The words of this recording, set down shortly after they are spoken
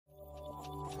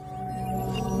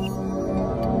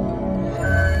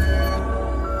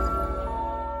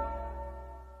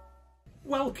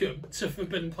welcome to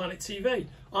Forbidden Planet TV.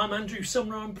 I'm Andrew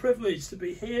Sumner. I'm privileged to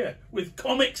be here with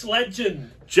comics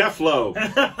legend Jeff Lowe.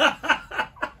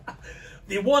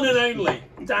 The one and only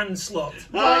Dan Slott.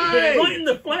 Right here, right in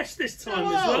the flesh this time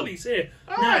as well. He's here.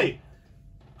 Hi.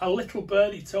 Now, a little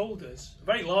birdie told us, a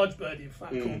very large birdie in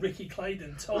fact, called Ricky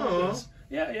Claydon told us.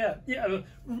 Yeah.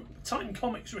 Titan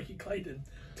Comics Ricky Claydon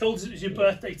told us it was your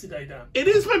birthday today, Dan. It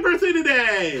is my birthday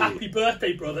today. Happy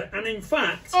birthday, brother. And in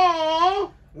fact,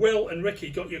 Will and Ricky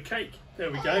got your cake. There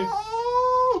we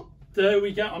go. There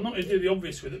we go. I'm not going to do the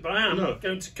obvious with it, but I am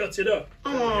going to cut it up.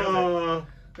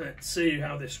 Let's see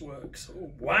how this works. Oh,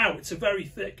 wow, it's a very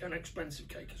thick and expensive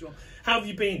cake as well. How have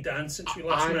you been, Dan, since we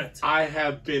last met? I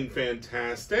have been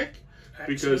fantastic. Excellent.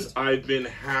 Because I've been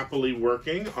happily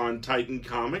working on Titan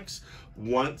Comics.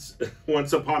 Once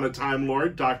Upon a Time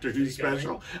Lord, Doctor Who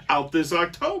special, out this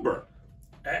October.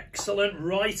 Excellent.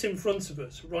 Right in front of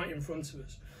us.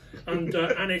 And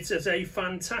it is a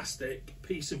fantastic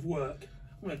piece of work.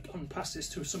 I'm going to pass this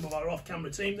to some of our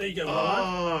off-camera team. There you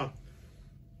go.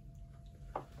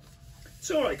 It's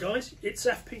all right, guys. It's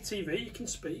FPTV. You can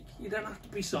speak. You don't have to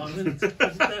be silent.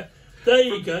 There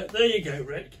you go. There you go,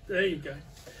 Rick. There you go.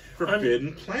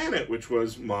 Forbidden Planet, which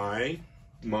was my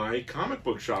comic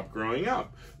book shop growing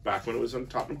up, back when it was on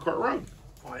Tottenham Court Road.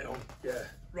 Right on. Yeah.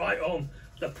 Right on.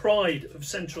 The pride of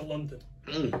central London.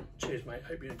 Cheers, mate.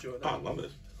 Hope you enjoy that. Oh, I love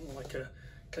this. I'm like a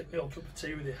click me old cup of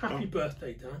tea with you. Happy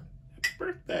birthday, Dan. Happy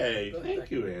birthday.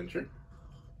 Thank you, Andrew.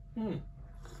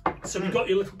 So we got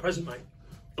your little present, mate.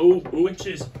 Which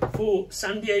is for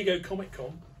San Diego Comic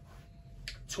Con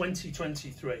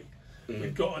 2023.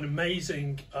 We've got an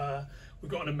amazing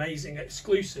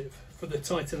exclusive for the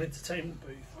Titan Entertainment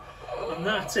booth, and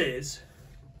that is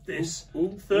this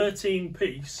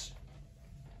 13-piece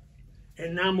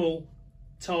enamel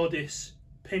TARDIS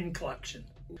pin collection.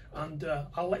 And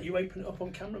I'll let you open it up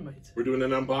on camera, mate. We're doing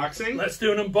an unboxing? Let's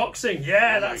do an unboxing.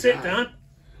 Yeah, that's it, Dan.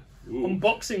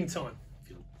 Unboxing time.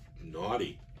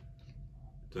 Naughty.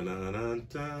 Dun -dun -dun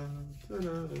 -dun, dun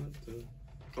 -dun -dun.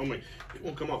 Oh my, it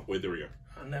won't come up. Wait, there we go.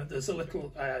 And there's a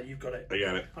little, you've got it. I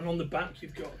got it. And on the back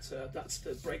you've got, that's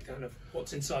the breakdown of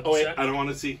what's inside the set. Wait, I don't want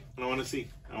to see. I want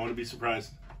to be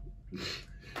surprised.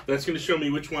 That's going to show me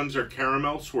which ones are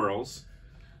caramel swirls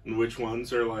and which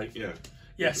ones are like,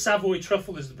 Yeah, Savoy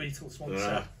Truffle is the Beatles one.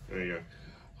 There you go.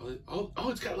 Oh,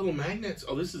 it's got little magnets.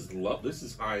 Oh, this is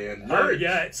high-end Oh, merch.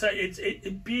 yeah,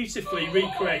 it beautifully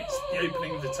recreates the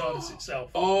opening of the TARDIS itself.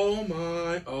 Oh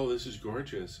my! Oh, this is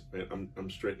gorgeous. Wait,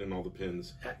 I'm straightening all the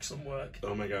pins. Excellent work.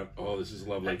 Oh my God! Oh, this is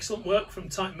lovely. Excellent work from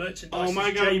Titan Merchandise. Oh my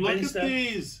God! Look at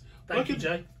these. Thank you,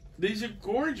 Jay. These are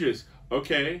gorgeous.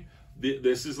 Okay,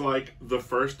 this is like the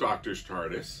first Doctor's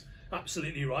TARDIS.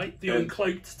 Absolutely right. The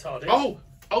uncloaked TARDIS.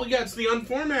 Oh yeah, it's the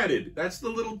unformatted. That's the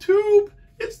little tube.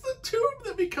 It's the tube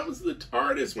that becomes the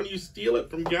TARDIS when you steal it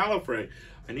from Gallifrey.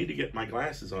 I need to get my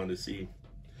glasses on to see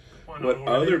what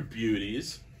other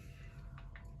beauties.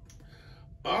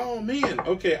 Oh man,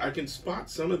 okay, I can spot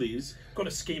some of these. Got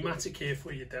a schematic here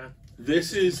for you, Dan.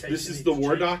 This is the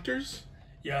War Doctors.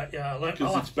 Yeah,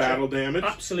 because it's battle damage.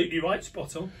 Absolutely right,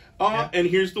 spot on. And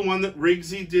here's the one that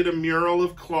Riggsy did a mural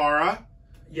of Clara.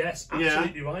 Yes,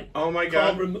 absolutely right. Oh my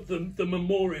God, the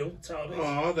memorial TARDIS.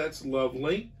 Oh, that's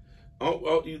lovely.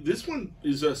 Oh, this one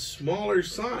is a smaller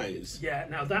size. Yeah,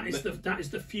 now that is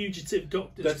the Fugitive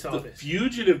Doctor's TARDIS. That's the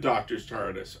Fugitive Doctor's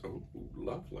TARDIS. Oh,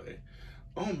 lovely.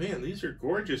 Oh man, these are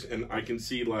gorgeous, and I can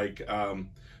see like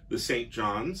the St.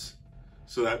 John's,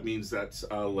 so that means that's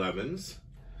 11s.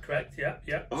 Correct.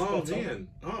 Yeah. Oh man.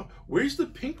 Oh, where's the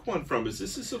pink one from? Is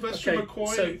this a Sylvester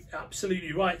McCoy? So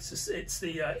absolutely right. It's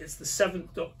the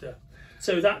 7th Doctor.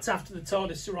 So that's after the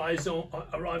TARDIS arrives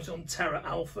on Terra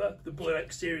Alpha. The blue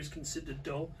exterior is considered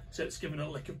dull, so it's given a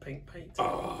lick of pink paint.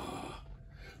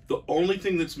 The only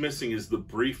thing that's missing is the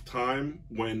brief time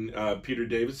when Peter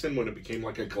Davison, when it became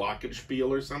like a glockenspiel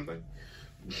or something.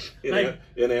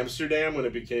 In Amsterdam, when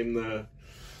it became the...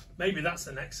 Maybe that's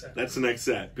the next set. That's the next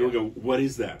set. People go, what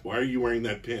is that? Why are you wearing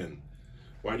that pin?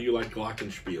 Why do you like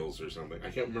glockenspiels or something?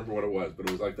 I can't remember what it was, but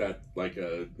it was like that, like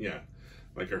a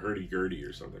hurdy-gurdy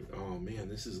or something. Oh man,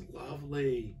 this is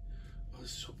lovely. Oh,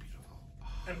 this is so beautiful.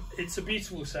 And it's a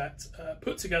beautiful set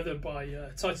put together by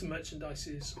Titan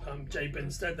Merchandise's Jay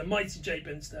Binstead, the mighty Jay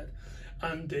Binstead,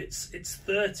 and it's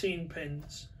 13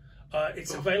 pins.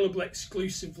 It's available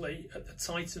exclusively at the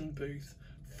Titan booth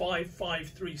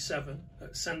 5537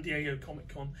 at San Diego Comic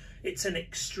Con. It's in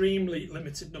extremely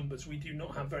limited numbers. We do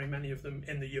not have very many of them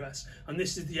in the US, and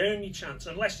this is the only chance,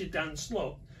 unless you're Dan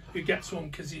Slott, who gets one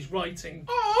because he's writing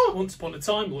Once Upon a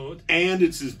Time Lord, and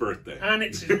it's his birthday. And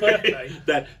it's his birthday.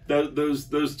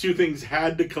 Those two things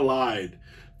had to collide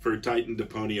for Titan to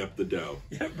pony up the dough.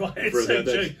 Yeah, right. It's so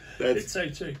true. It's so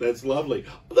true. That's lovely.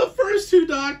 The first two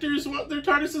Doctors, their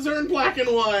TARDISes are in black and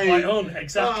white. Right on,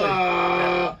 exactly.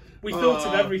 Yeah. We thought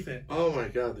of everything. Oh my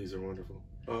God, these are wonderful.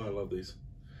 Oh, I love these.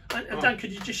 And Dan,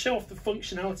 could you just show off the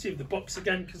functionality of the box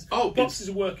again? Because the box is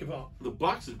a work of art. The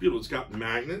box is beautiful. It's got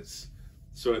magnets,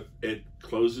 so it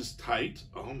closes tight.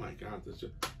 Oh my God, it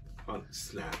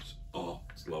snaps. Oh,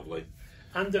 it's lovely.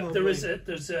 And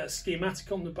there's a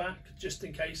schematic on the back, just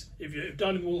in case. If you're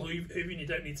dining wall hooving, you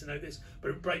don't need to know this,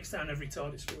 but it breaks down every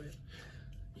TARDIS for you.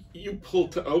 You pull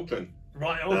to open.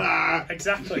 Right on.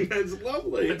 Exactly. That's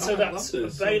lovely. And so that's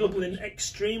available in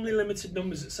extremely limited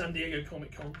numbers at San Diego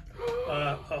Comic-Con.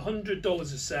 $100 a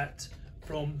set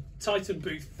from Titan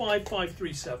booth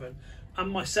 5537. And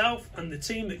myself and the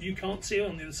team that you can't see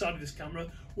on the other side of this camera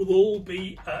will all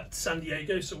be at San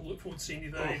Diego, so we'll look forward to seeing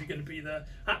you there if you're going to be there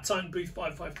at Titan booth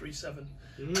 5537.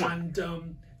 And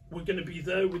we're going to be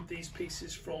there with these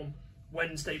pieces from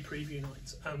Wednesday preview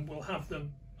night, and we'll have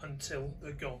them until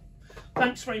they're gone.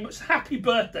 Thanks very much. Happy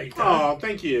birthday, Dan. Oh,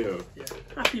 thank you. Yeah.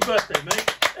 Happy birthday,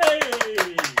 mate.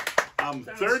 Hey! I'm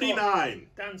 39.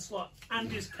 Dan Slott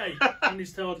and his cake and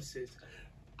his TARDISes.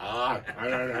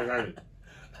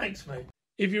 Thanks, mate.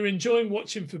 If you're enjoying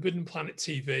watching Forbidden Planet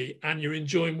TV and you're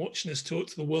enjoying watching us talk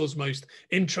to the world's most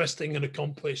interesting and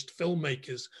accomplished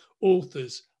filmmakers,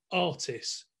 authors,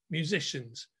 artists,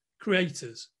 musicians,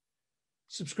 creators,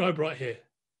 subscribe right here.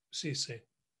 See you soon.